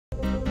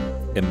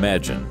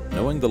Imagine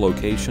knowing the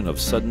location of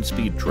sudden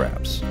speed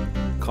traps,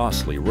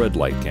 costly red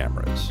light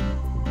cameras,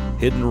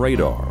 hidden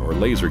radar or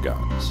laser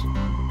guns.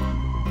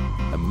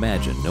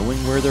 Imagine knowing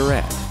where they're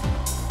at,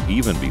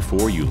 even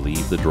before you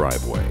leave the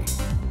driveway.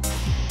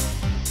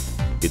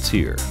 It's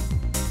here.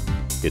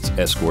 It's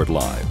ESCORT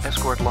Live.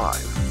 ESCORT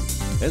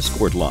Live.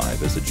 ESCORT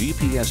Live is a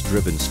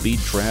GPS-driven speed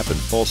trap and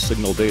false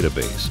signal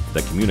database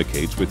that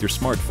communicates with your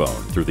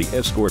smartphone through the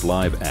ESCORT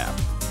Live app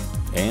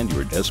and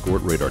your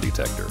ESCORT radar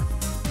detector.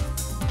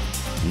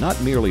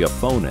 Not merely a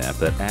phone app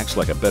that acts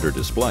like a better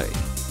display,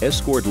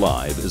 ESCORT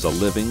Live is a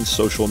living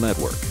social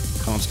network,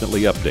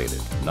 constantly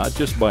updated, not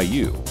just by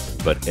you,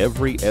 but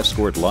every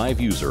ESCORT Live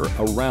user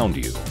around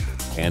you,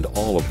 and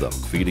all of them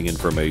feeding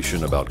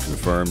information about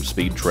confirmed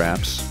speed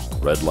traps,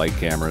 red light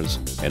cameras,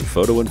 and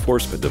photo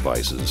enforcement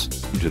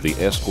devices into the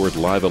ESCORT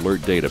Live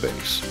Alert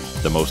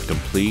database, the most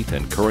complete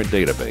and current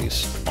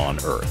database on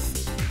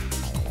Earth.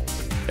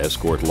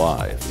 ESCORT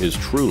Live is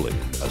truly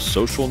a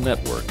social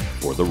network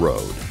for the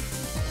road.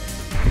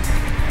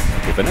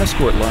 If an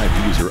ESCORT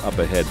Live user up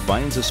ahead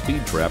finds a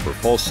speed trap or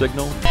false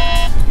signal,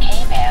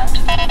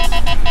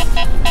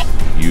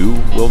 you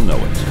will know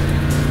it.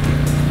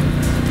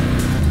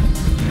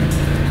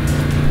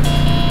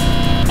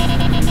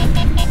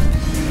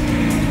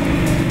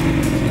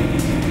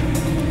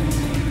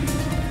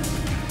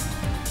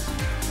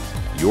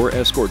 Your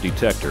ESCORT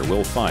detector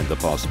will find the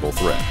possible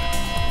threat.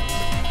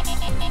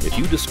 If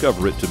you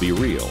discover it to be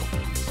real,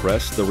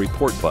 press the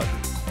report button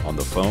on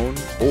the phone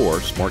or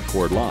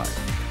SmartCord Live.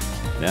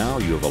 Now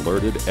you have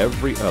alerted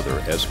every other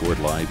ESCORT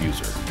Live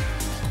user.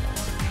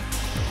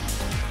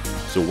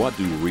 So what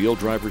do real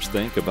drivers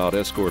think about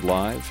ESCORT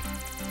Live?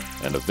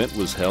 An event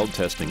was held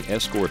testing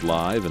ESCORT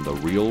Live in the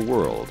real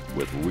world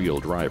with real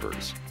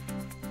drivers.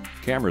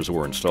 Cameras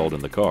were installed in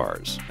the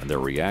cars and their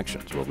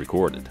reactions were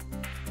recorded.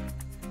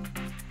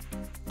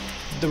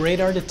 The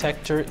radar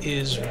detector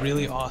is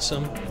really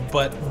awesome,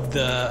 but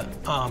the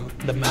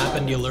map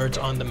and the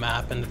alerts on the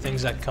map and the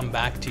things that come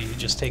back to you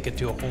just take it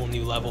to a whole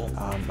new level.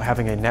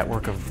 Having a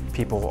network of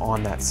people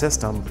on that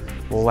system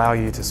will allow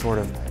you to sort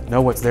of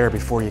know what's there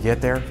before you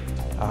get there.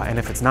 And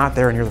if it's not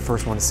there and you're the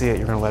first one to see it,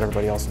 you're going to let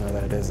everybody else know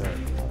that it is there.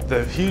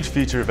 The huge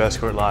feature of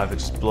ESCORT Live that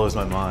just blows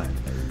my mind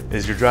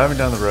is you're driving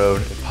down the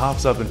road, it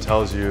pops up and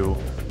tells you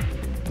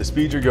the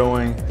speed you're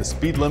going, the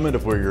speed limit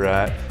of where you're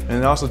at, and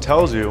it also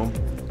tells you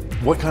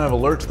what kind of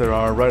alerts there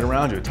are right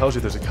around you. It tells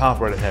you there's a cop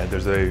right ahead,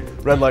 there's a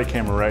red light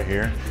camera right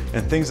here,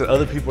 and things that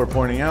other people are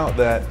pointing out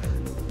that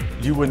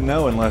you wouldn't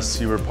know unless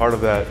you were part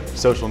of that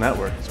social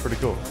network. It's pretty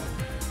cool.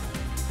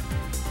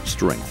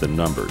 Strength in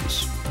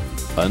numbers.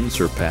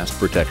 Unsurpassed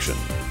protection.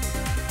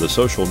 The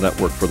social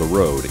network for the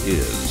road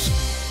is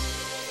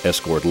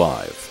ESCORT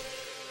Live.